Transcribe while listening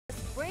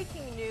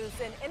breaking news,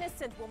 an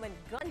innocent woman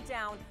gunned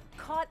down,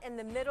 caught in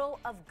the middle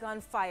of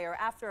gunfire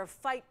after a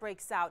fight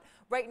breaks out.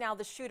 Right now,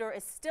 the shooter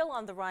is still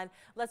on the run.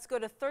 Let's go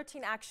to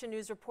 13 Action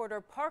News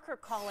reporter Parker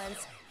Collins.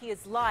 He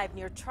is live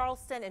near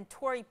Charleston and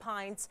Torrey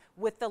Pines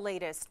with the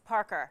latest.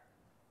 Parker.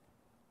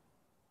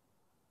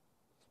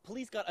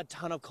 Police got a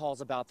ton of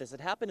calls about this. It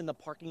happened in the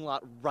parking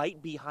lot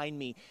right behind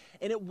me.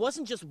 And it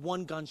wasn't just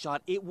one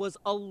gunshot, it was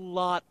a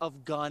lot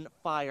of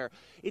gunfire.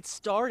 It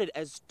started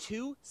as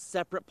two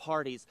separate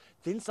parties.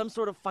 Then some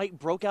sort of fight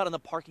broke out in the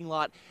parking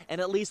lot, and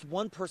at least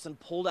one person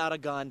pulled out a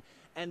gun.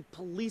 And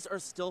police are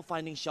still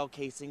finding shell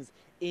casings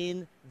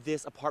in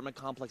this apartment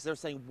complex. They're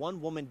saying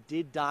one woman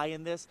did die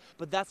in this,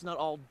 but that's not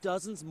all.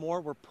 Dozens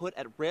more were put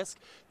at risk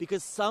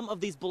because some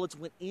of these bullets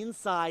went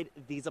inside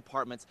these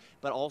apartments.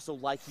 But also,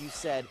 like you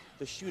said,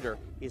 the shooter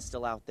is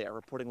still out there.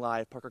 Reporting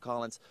live, Parker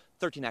Collins,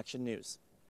 13 Action News.